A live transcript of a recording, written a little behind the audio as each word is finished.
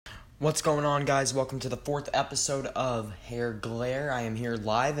What's going on, guys? Welcome to the 4th episode of Hair Glare. I am here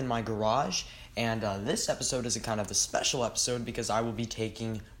live in my garage, and this episode is a kind of a special episode because I will be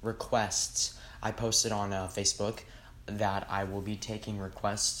taking requests. I posted on Facebook that I will be taking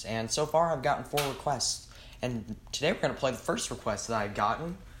requests, and so far I've gotten 4 requests. And today we're going to play the first request that I've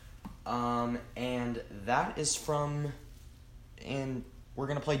gotten, and that is from, and we're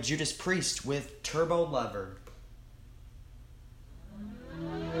going to play Judas Priest with Turbo Lover.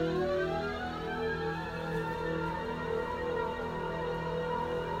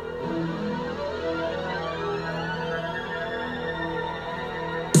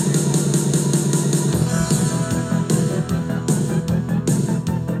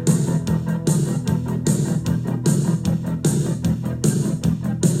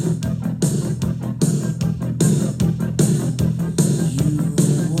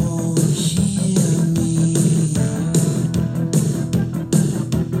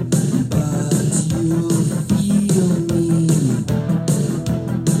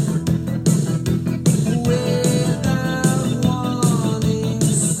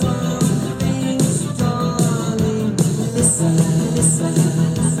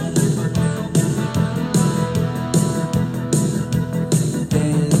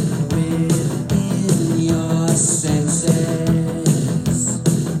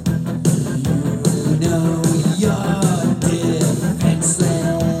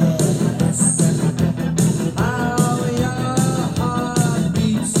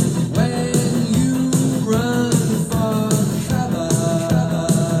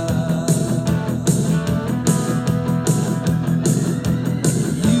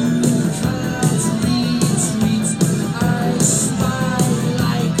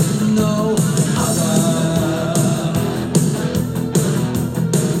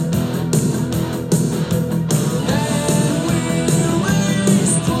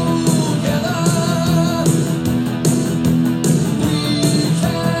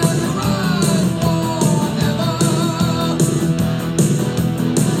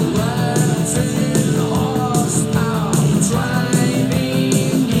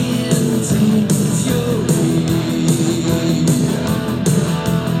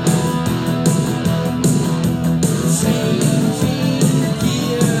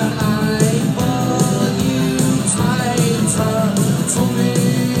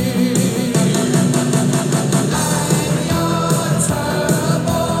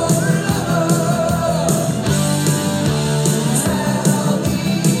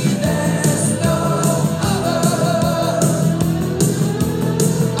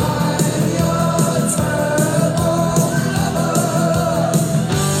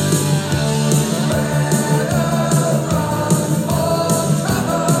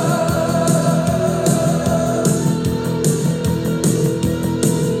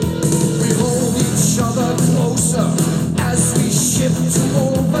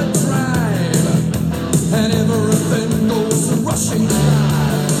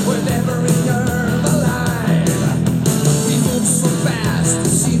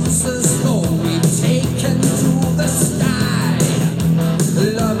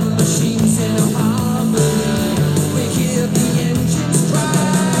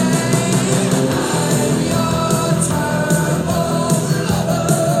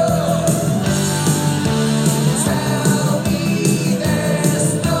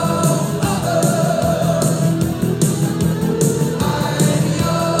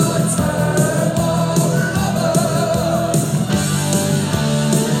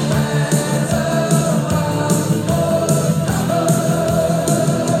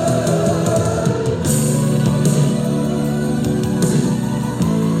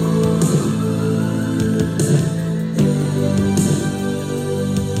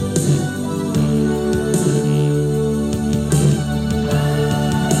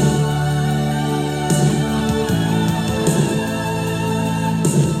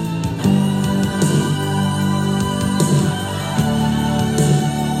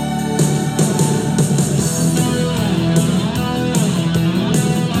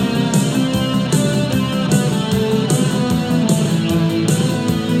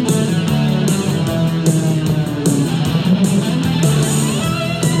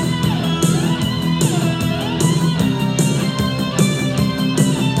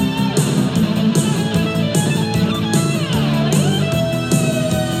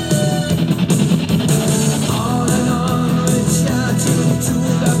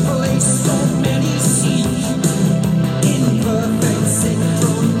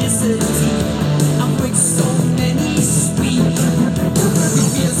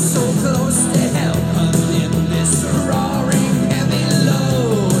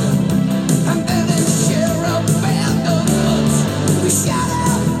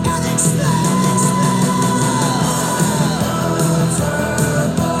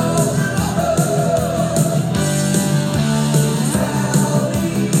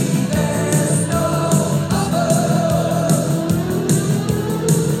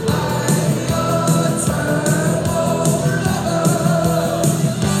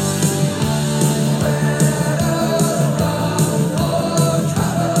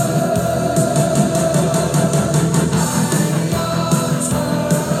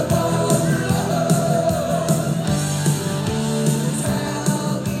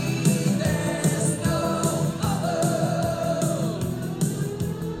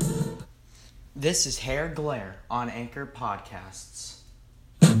 This is Hair Glare on Anchor Podcasts.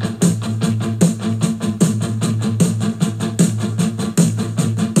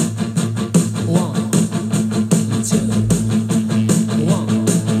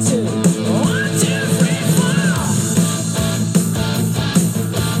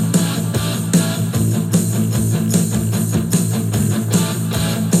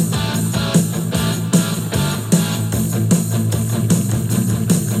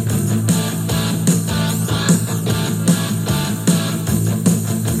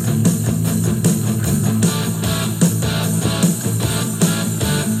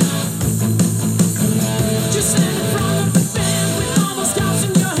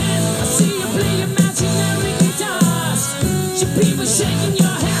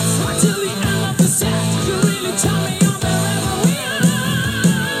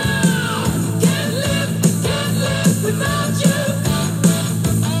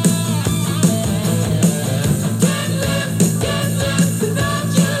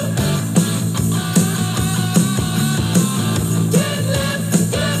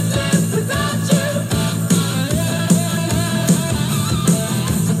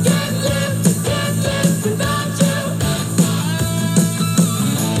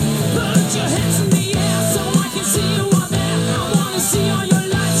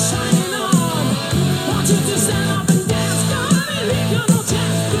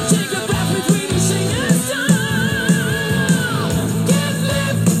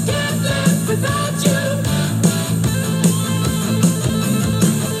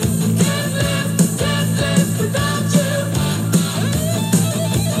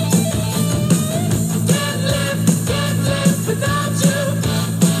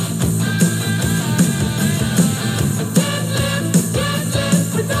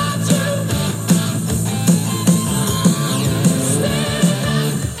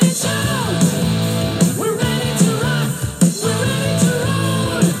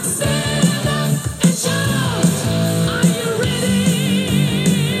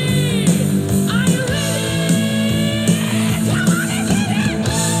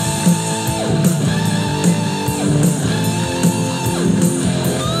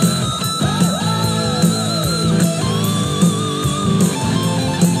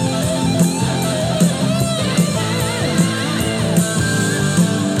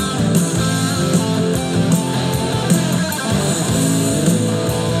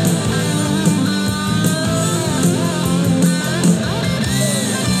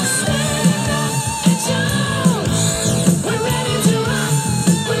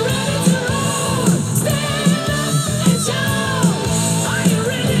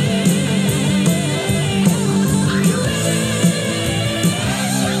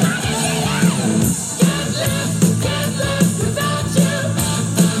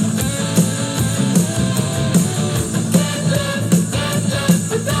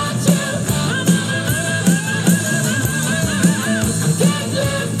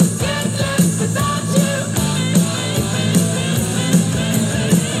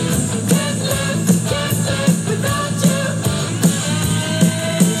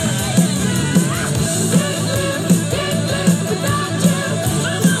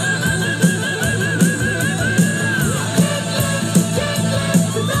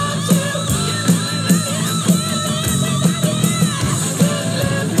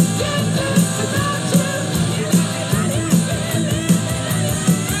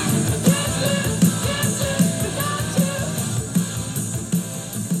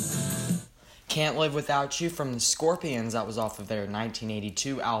 Can't Live Without You from the Scorpions. That was off of their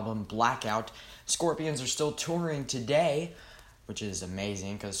 1982 album, Blackout. Scorpions are still touring today, which is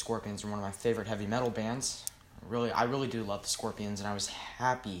amazing because Scorpions are one of my favorite heavy metal bands. I really do love the Scorpions, and I was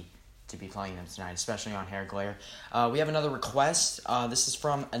happy to be playing them tonight, especially on Hair Glare. We have another request. This is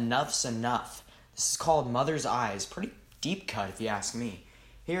from Enough's Enough. This is called Mother's Eyes. Pretty deep cut, if you ask me.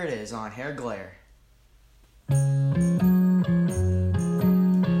 Here it is on Hair Glare.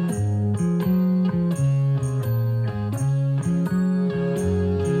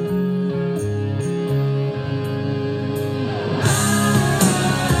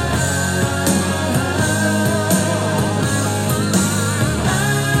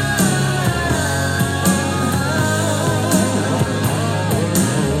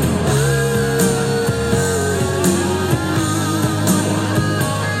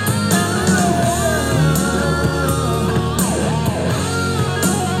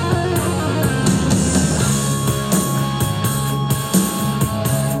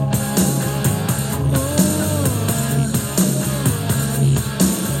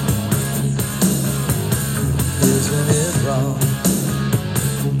 Isn't it wrong?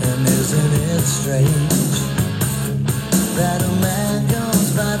 And isn't it it's strange that a man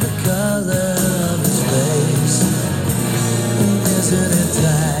goes by the color of his face. Isn't it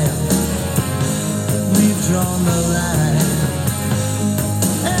time we've drawn the line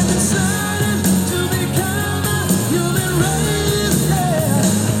and decided to become a human race?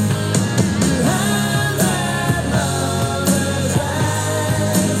 Yeah. Behind that lover's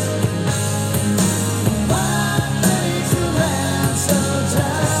eyes, what makes a man so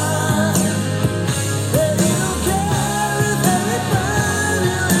tough that he don't care if anybody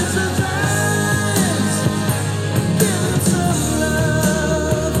lives or dies? Give him some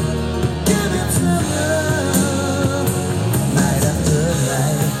love, give him some love. Night after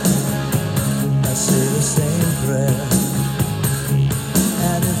night, I say the same prayer.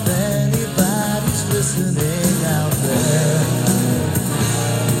 And if anybody's listening out there,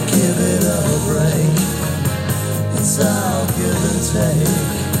 give it a break. It's all give and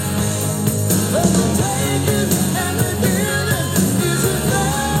take. But the taking and the giving is a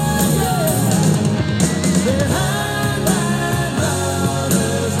thing, yeah. Behind that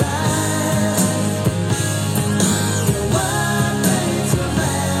lover's eyes, what makes a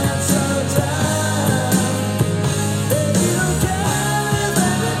man so tough that he don't care if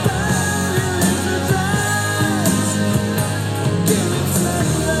anybody lives or dies? Give him some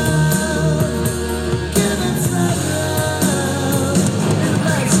love, give him some love. It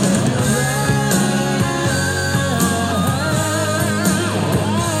might save your life.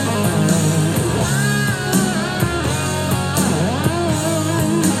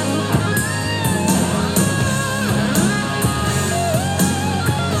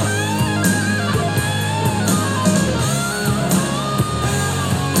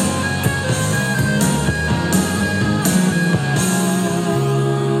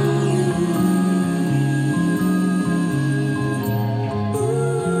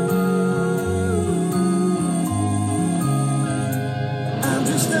 I'm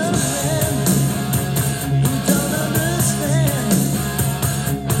just a man who don't understand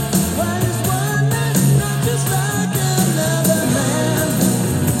why is one man not just like another man.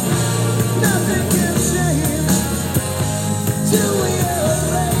 Nothing can change till we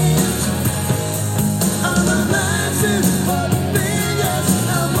arrange all the lines and for the fingers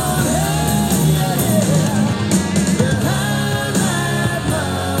on one hand. Yeah. Behind that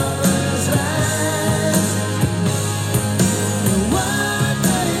lover's eyes, what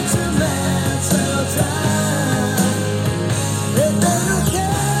makes a man so tough that they don't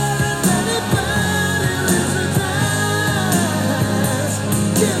care if anybody lives or dies?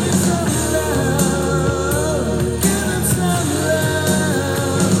 Give me some love, give him some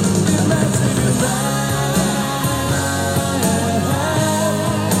love. It might save your life.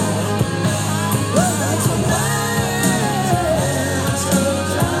 What makes a man so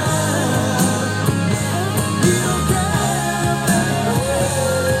tough? You don't care if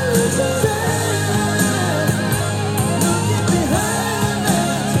anybody lives or dies. Looking behind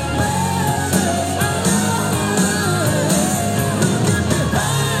that lover's eyes, looking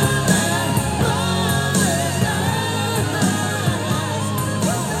behind that lover's eyes.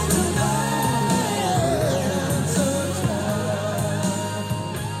 What makes a man so tough?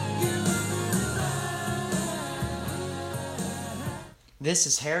 You This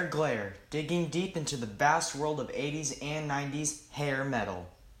is Hair Glare, digging deep into the vast world of 80s and 90s hair metal.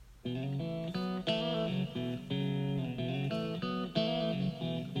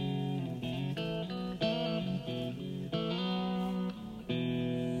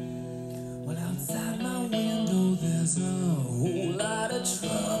 Well, outside my window, there's a whole lot of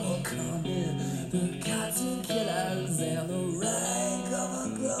trouble coming. The cotton killers and the rank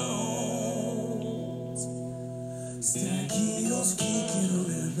overgrows. Stack heels kicking a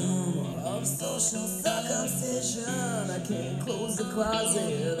rhythm of social circumcision. I can't close the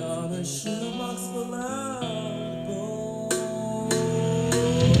closet on a shoebox full of bones.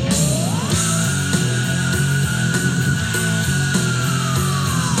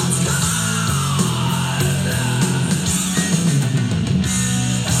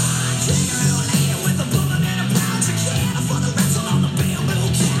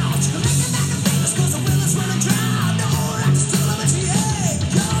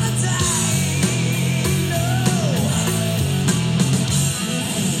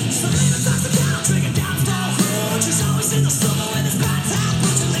 Drinking down the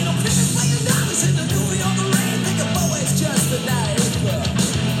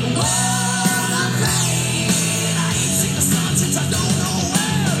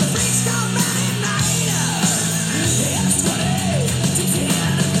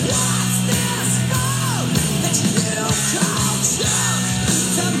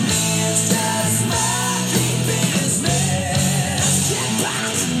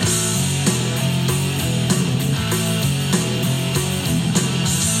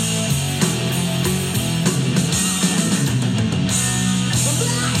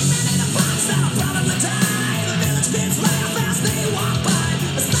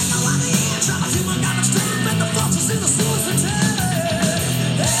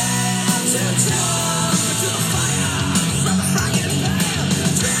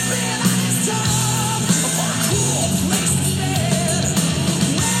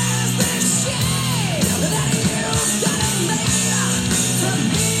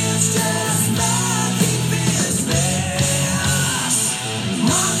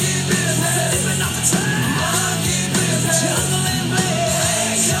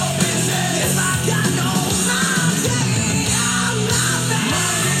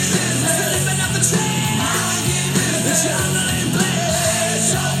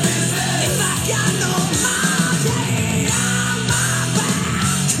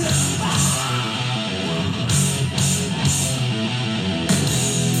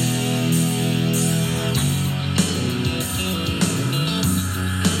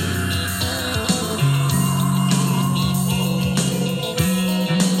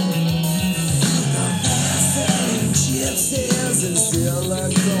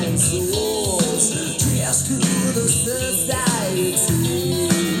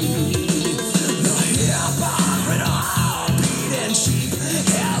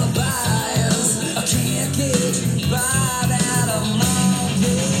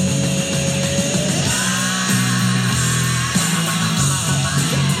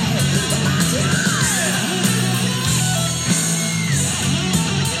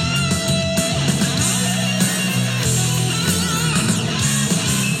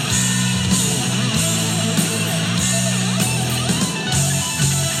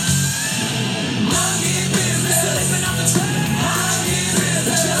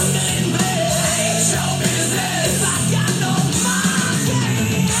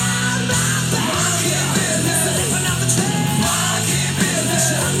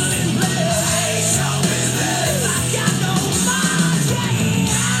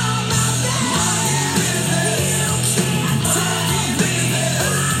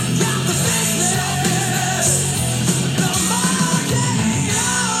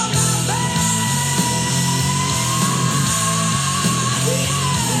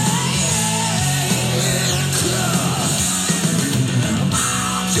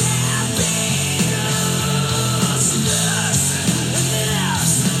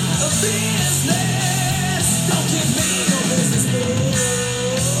business. Don't give me no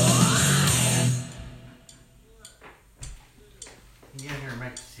business. Yeah, here,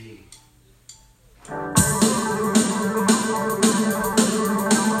 make see.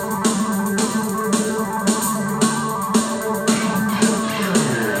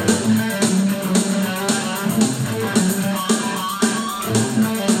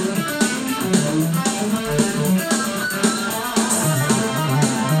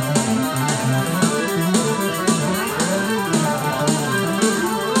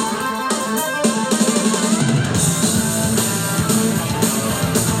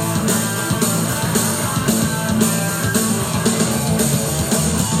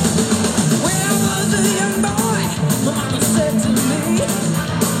 When I was a young boy, my mama said to me,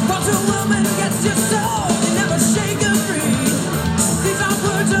 once a woman gets your soul, you never shake her free. These are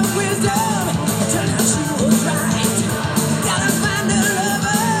words of wisdom, turned out she was right. Gotta find a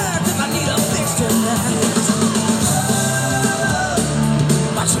lover, 'cause I need a fix tonight.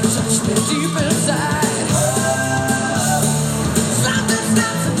 But she touched me deep inside. Something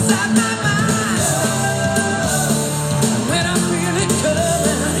snaps inside my mind. When I feel it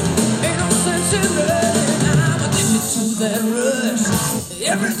coming, ain't no sense in running. I'm addicted to that rush.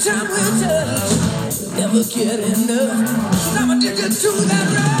 Every time we touch, never get enough. 'Cause I'm addicted to that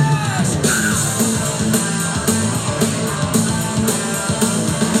rush.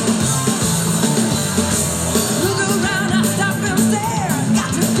 Look around, I stop and stare.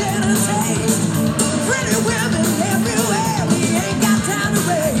 Got to get a taste. Pretty women everywhere. We ain't got time to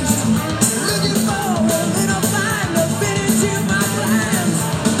waste. Looking for a little find to fit into my plans.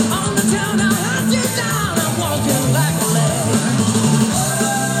 On the town, I'll hunt you down. I'm walking like a lamb.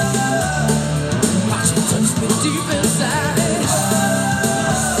 Watch you touch me deep inside.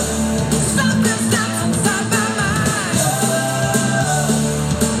 Something snaps inside my mind.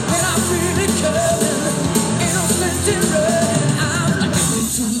 When I feel it coming, ain't no sense in running. I'm addicted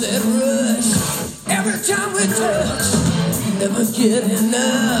to that rush. Every time we touch, never get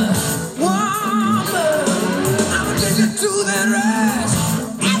enough. Woman, I'm addicted to that rush.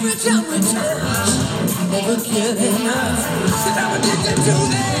 Every time we touch, never get enough. 'Cause I'm addicted to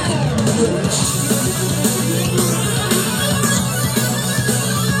that rush.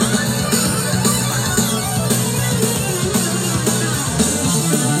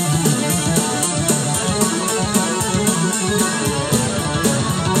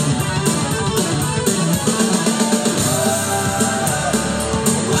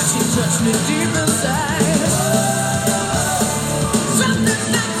 Watch you touch me deep inside. Something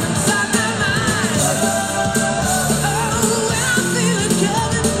snaps inside my mind. Oh, when I feel it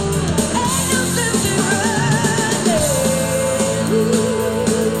coming, ain't no sense in running.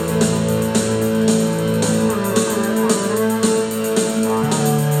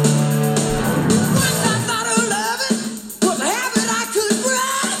 Once I thought of loving was a habit I could break.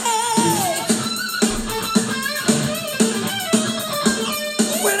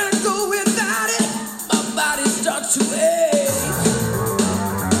 When I go without it, my body starts to ache.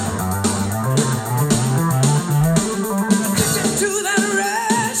 Addicted to that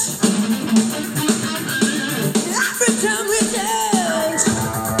rush. Every time we dance,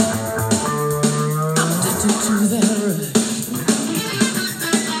 I'm addicted to that rush.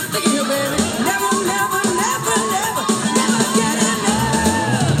 Look at you, baby. Never, never, never, never, never get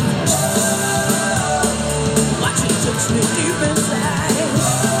enough. Watch you touch me deep inside.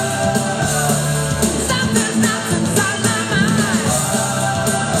 Something snaps inside my mind.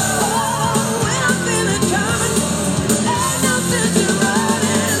 Oh, when I feel it coming, ain't no sense in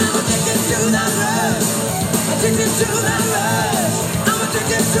running. I'm addicted to that rush. Addicted to that rush. I'm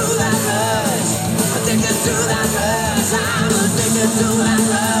addicted to that rush. Addicted to that rush. I'm addicted to that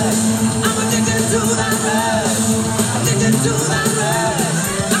rush. I'm addicted to that rush. Addicted to that rush.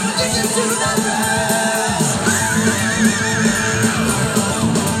 I'm addicted to that rush.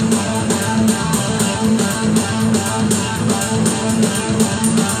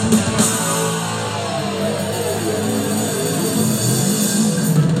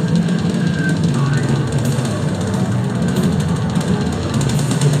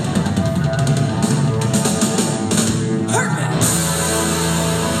 Hurt me.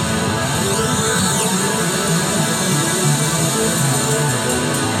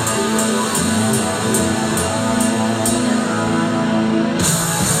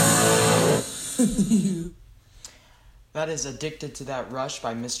 That is Addicted to That Rush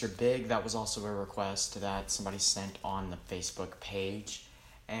by Mr. Big. That was also a request that somebody sent on the Facebook page.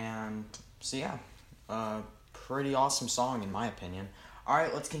 And so yeah, pretty awesome song in my opinion.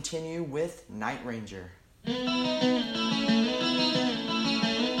 Alright, let's continue with Night Ranger.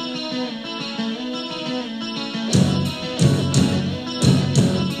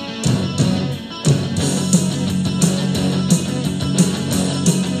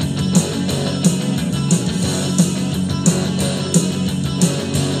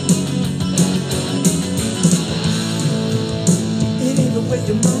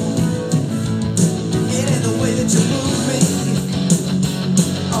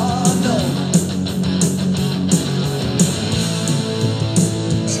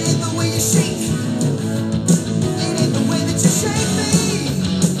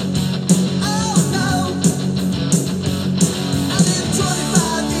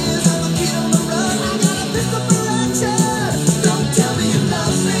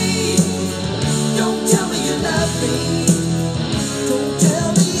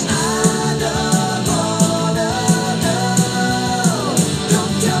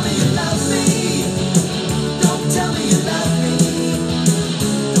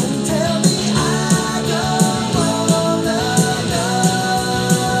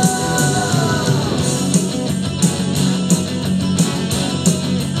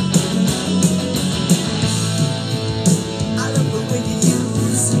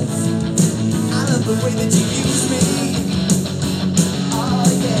 the way that you use me. Oh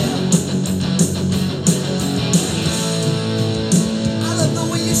yeah. I love the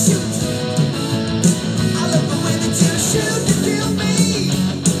way you shoot. I love the way that you shoot to kill me.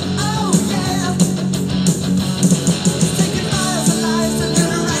 Oh yeah. Taking miles and lives to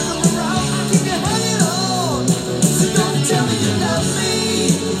turn right from the wrong. Keep you hanging on. So don't tell me you love me.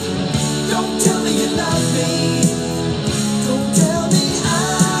 Don't tell me you love me. Don't tell me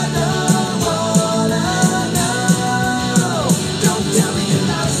I don't wanna know.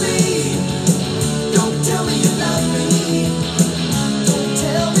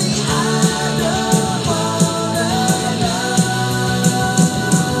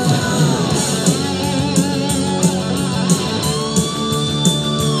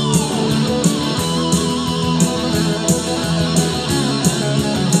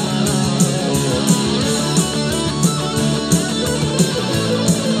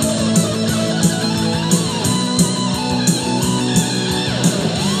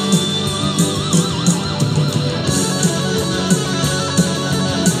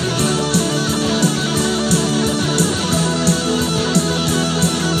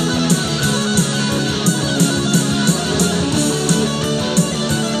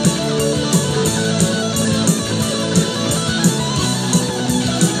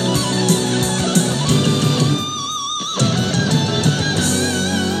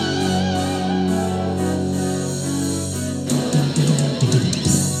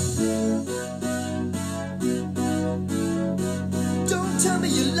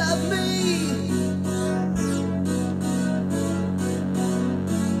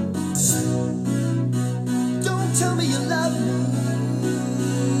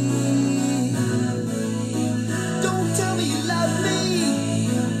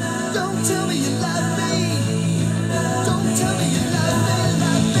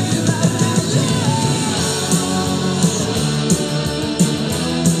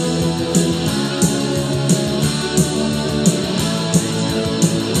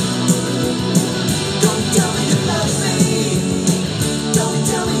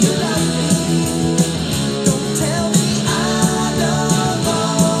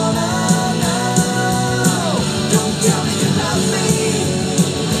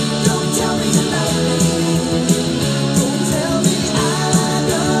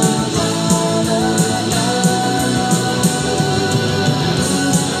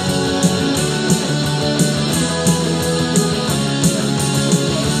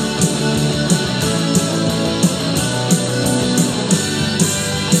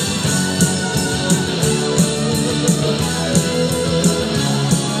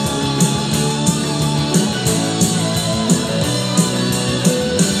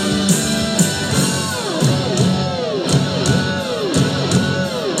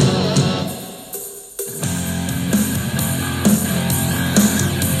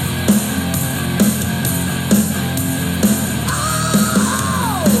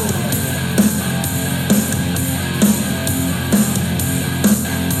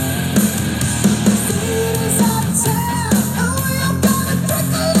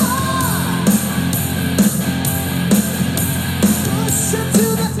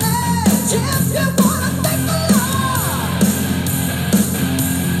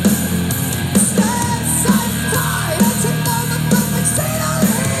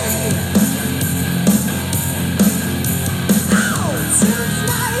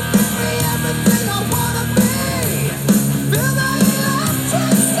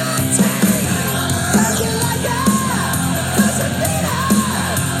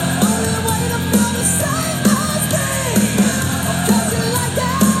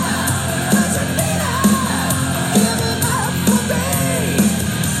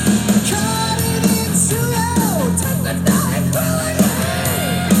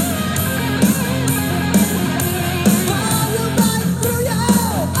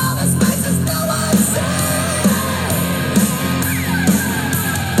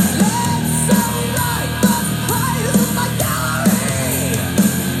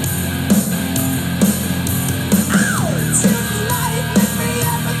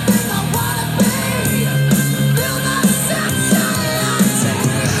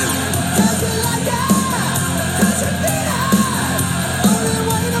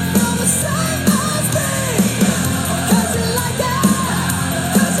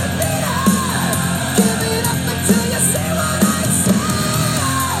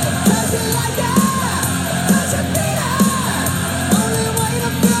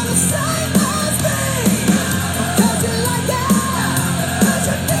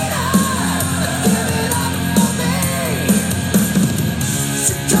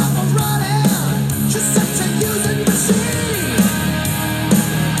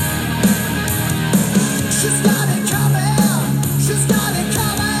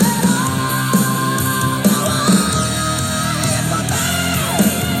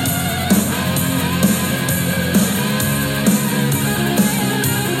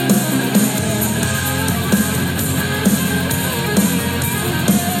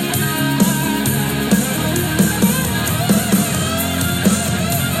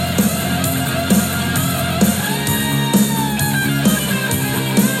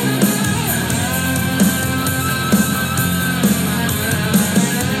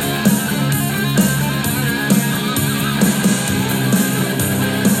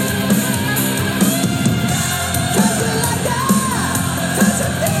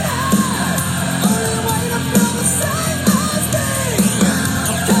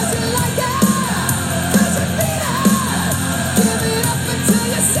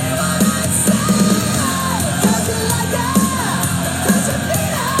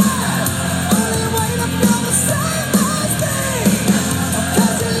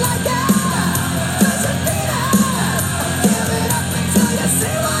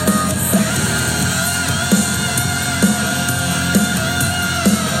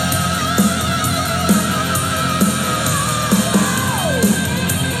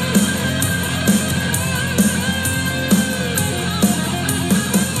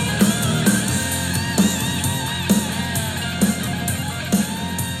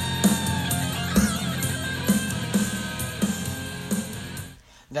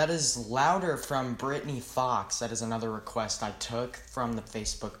 that is Louder from Brittany Fox. That is another request I took from the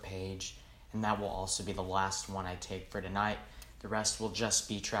Facebook page, and that will also be the last one I take for tonight. The rest will just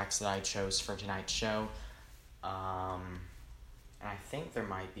be tracks that I chose for tonight's show. And I think there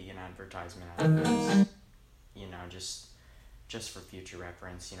might be an advertisement out of this, just for future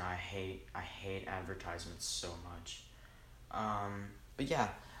reference. I hate advertisements so much. But yeah,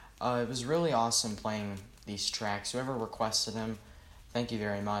 it was really awesome playing these tracks. Whoever requested them, thank you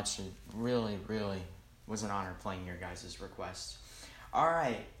very much. It really, really was an honor playing your guys' requests.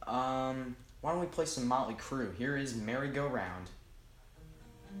 Alright, why don't we play some Motley Crue? Here is Merry-Go-Round.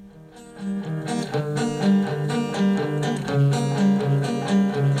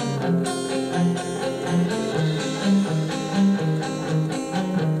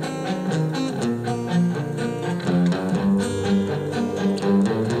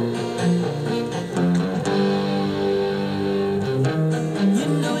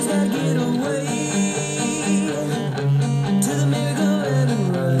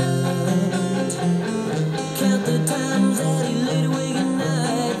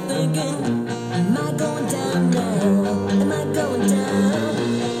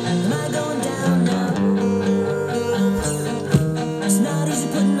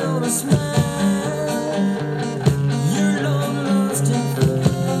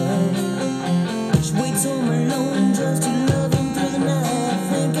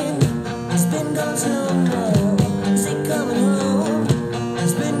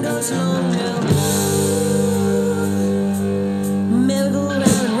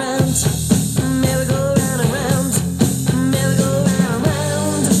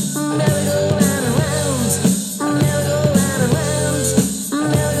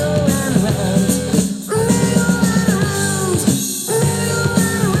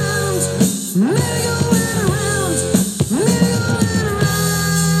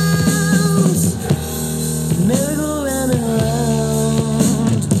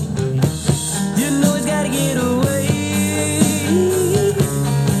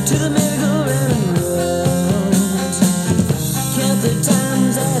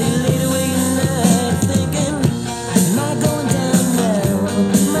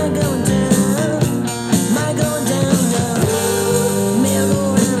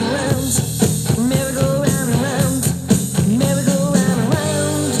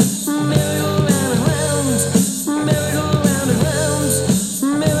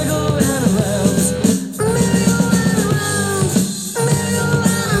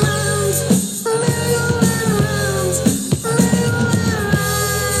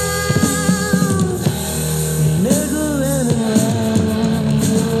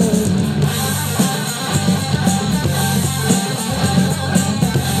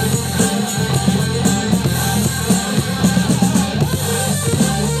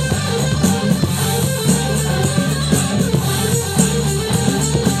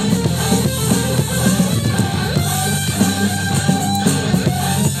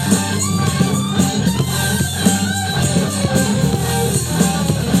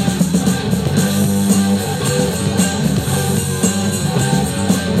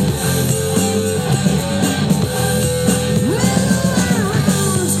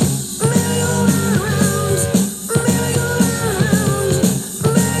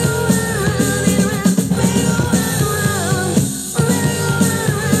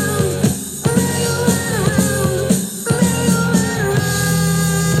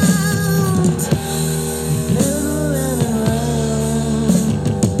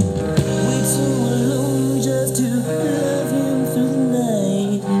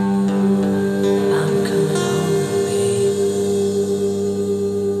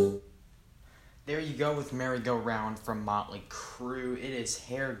 Merry-Go-Round from Motley Crue. It is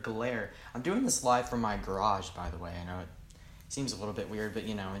Hair Glare. I'm doing this live from my garage, by the way. I know it seems a little bit weird, but,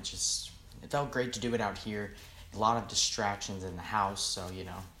 it felt great to do it out here. A lot of distractions in the house, so, it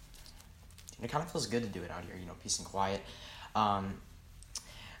kind of feels good to do it out here, peace and quiet. What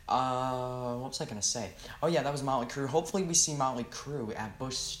was I going to say? Oh, yeah, that was Motley Crue. Hopefully we see Motley Crue at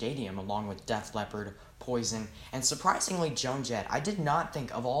Busch Stadium along with Def Leppard, Poison, and surprisingly, Joan Jett. I did not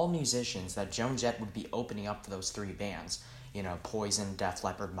think of all musicians that Joan Jett would be opening up for those three bands. Poison, Def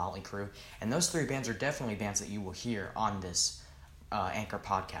Leppard, Motley Crue. And those three bands are definitely bands that you will hear on this Anchor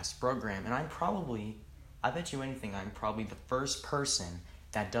podcast program. And I bet you anything, I'm probably the first person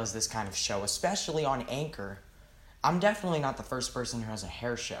that does this kind of show, especially on Anchor. I'm definitely not the first person who has a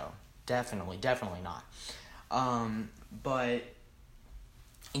hair show. Definitely not. But,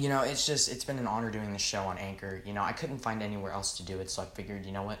 it's been an honor doing this show on Anchor. I couldn't find anywhere else to do it, so I figured,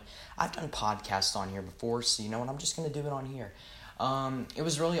 what? I've done podcasts on here before, so I'm just going to do it on here. It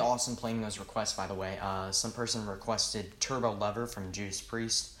was really awesome playing those requests, by the way. Some person requested Turbo Lover from Judas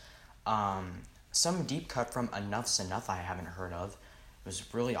Priest. Some deep cut from Enough's Enough I haven't heard of. It was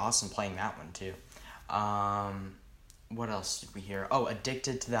really awesome playing that one, too. What else did we hear? Oh,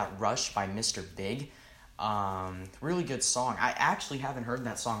 Addicted to That Rush by Mr. Big. Really good song. I actually haven't heard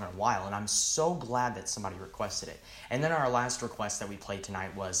that song in a while, and I'm so glad that somebody requested it. And then our last request that we played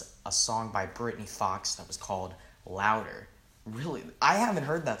tonight was a song by Brittany Fox that was called Louder. Really, I haven't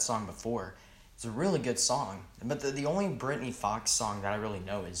heard that song before. It's a really good song. But the only Brittany Fox song that I really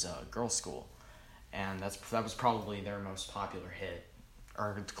know is Girl School. And that was probably their most popular hit,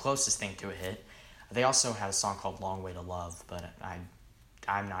 or the closest thing to a hit. They also had a song called Long Way to Love, but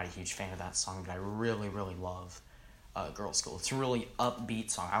I'm not a huge fan of that song, but I really, really love Girl School. It's a really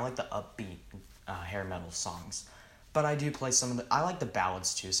upbeat song. I like the upbeat hair metal songs. But I do play I like the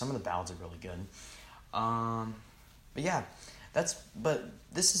ballads too. Some of the ballads are really good. But yeah, but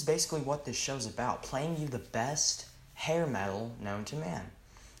this is basically what this show's about. Playing you the best hair metal known to man.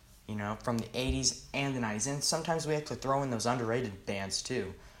 You know, from the 80s and the 90s. And sometimes we have to throw in those underrated bands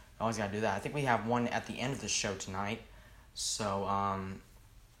too. Always gotta do that. I think we have one at the end of the show tonight. So,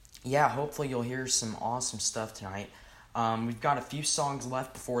 yeah, hopefully you'll hear some awesome stuff tonight. We've got a few songs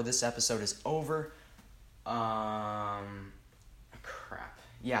left before this episode is over.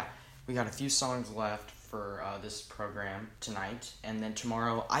 Yeah, we got a few songs left for this program tonight. And then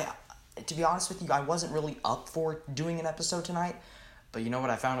tomorrow, to be honest with you, I wasn't really up for doing an episode tonight. But you know what?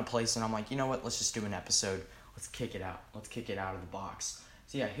 I found a place and I'm like, you know what? Let's just do an episode. Let's kick it out. Let's kick it out of the box.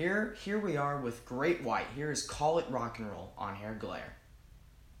 So yeah, here we are with Great White. Here is Call It Rock and Roll on Hair Glare.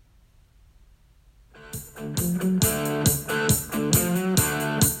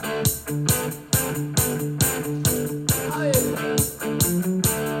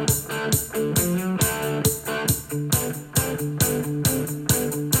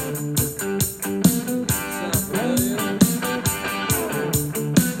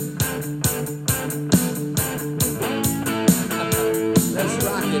 Let's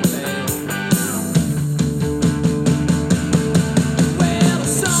rock it, man. Well, the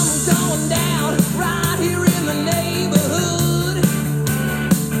sun's going down right here in the neighborhood.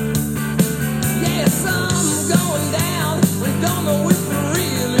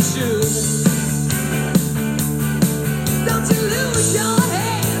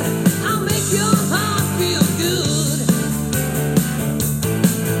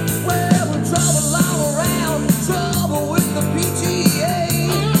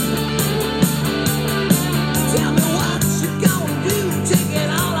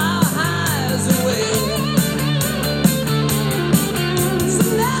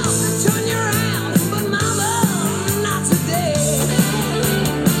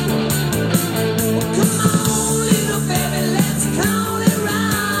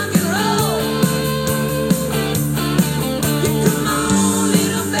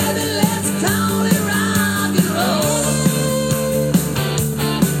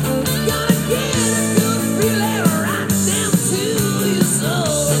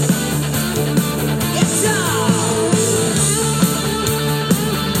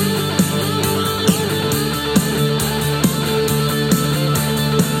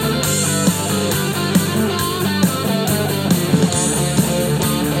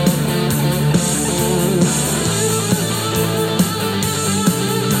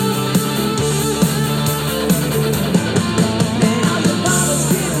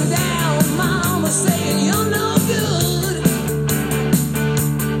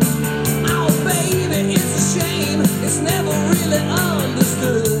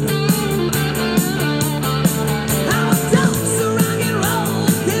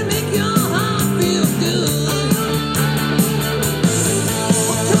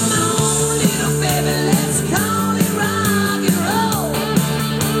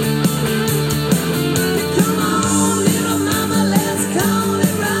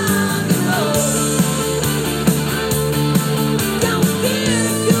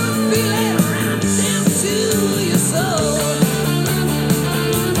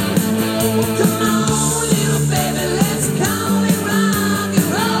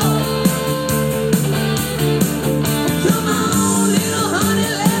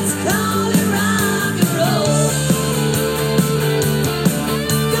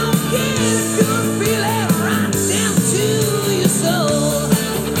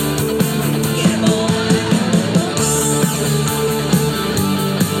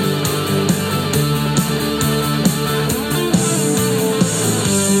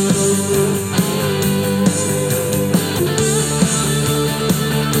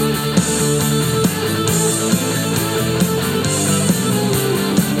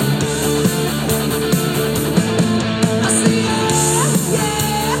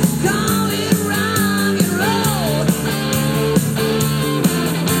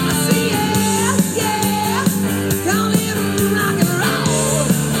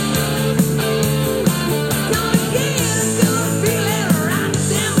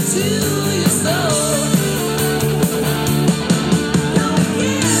 to your soul. Don't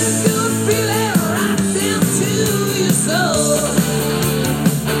get a good feeling right down to your soul.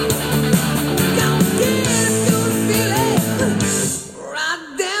 Don't get a good feeling right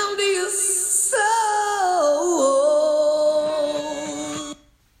down to your soul.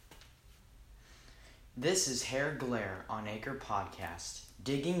 This is Hair Glare on Acre Podcast,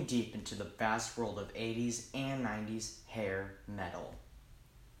 digging deep into the vast world of 80s and 90s hair metal.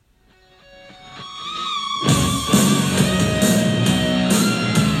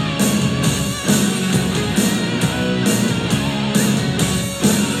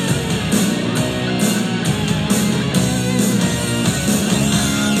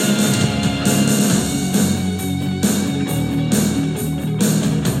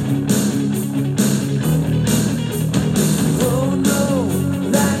 Oh no,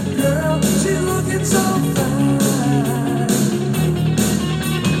 that girl, she's looking so fine.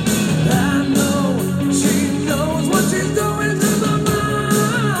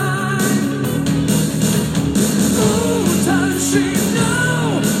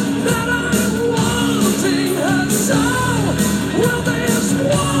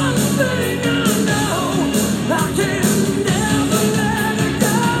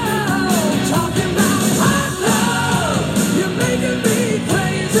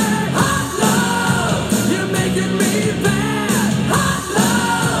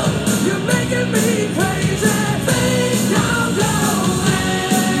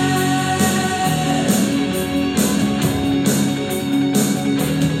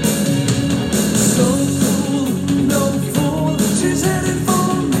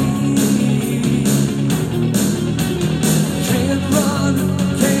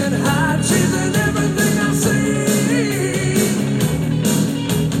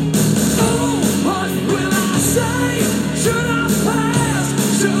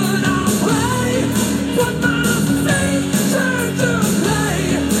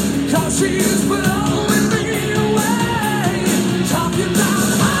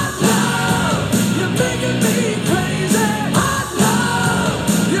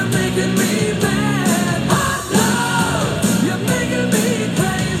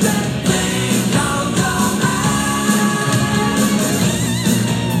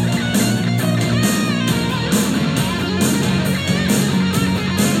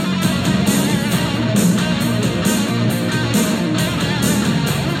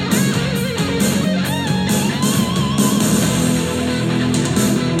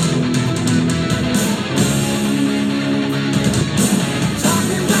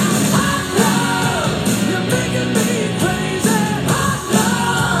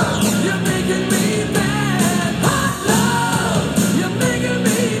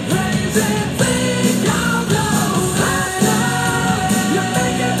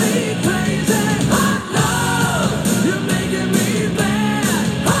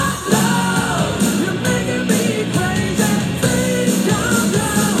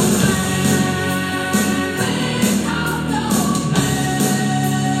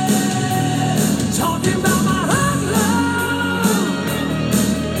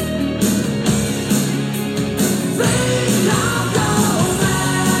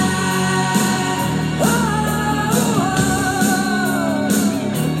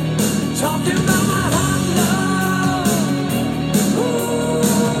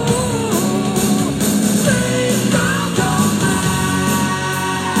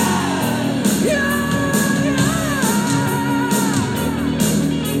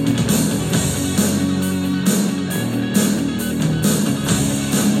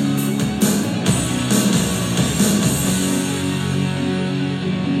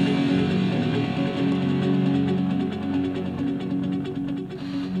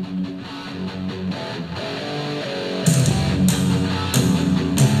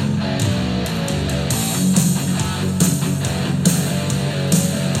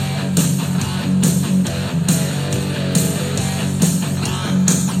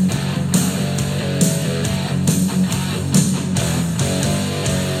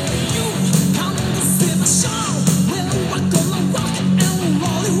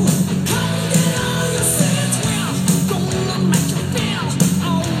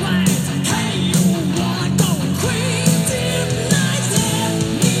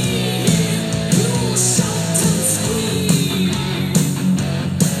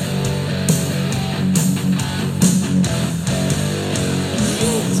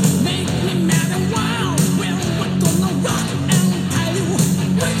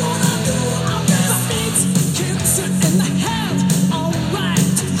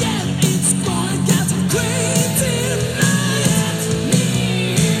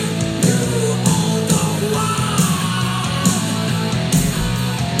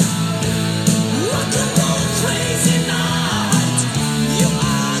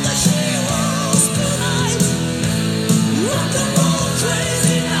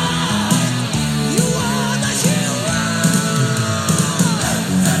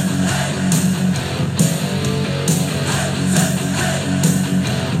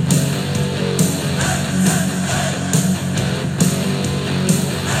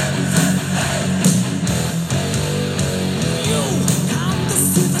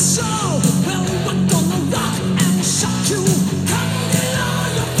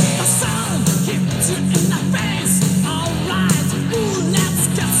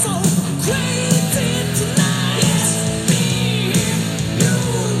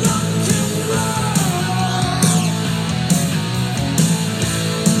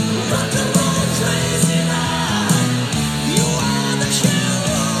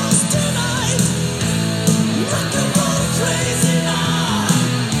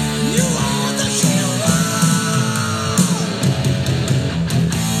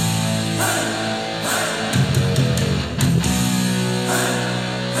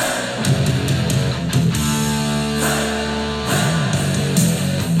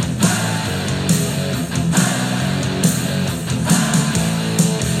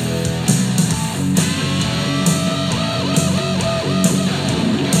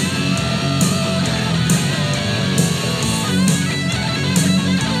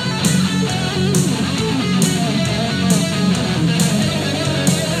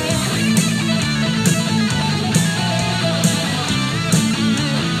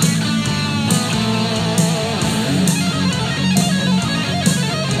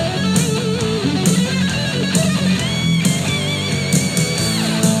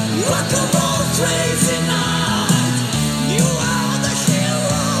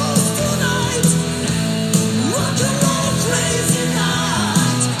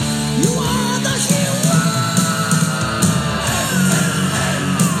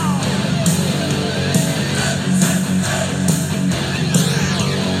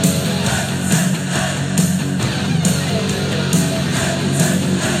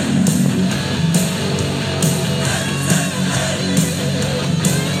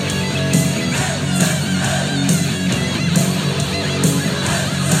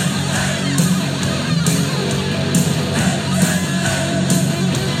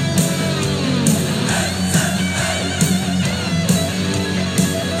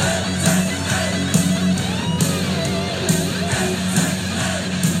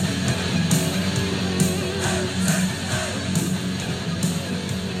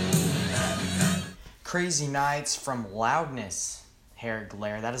 Crazy Nights from Loudness, Hair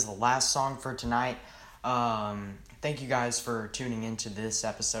Glare. That is the last song for tonight. Thank you guys for tuning into this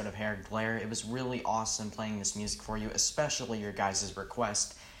episode of Hair Glare. It was really awesome playing this music for you, especially your guys'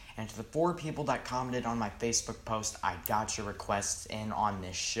 request. And to the 4 people that commented on my Facebook post, I got your requests in on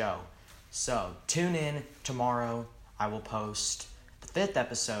this show. So, tune in tomorrow. I will post the 5th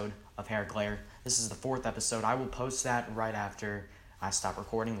episode of Hair Glare. This is the 4th episode. I will post that right after I stop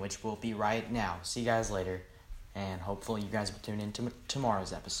recording, which will be right now. See you guys later. And hopefully you guys will tune in to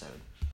tomorrow's episode.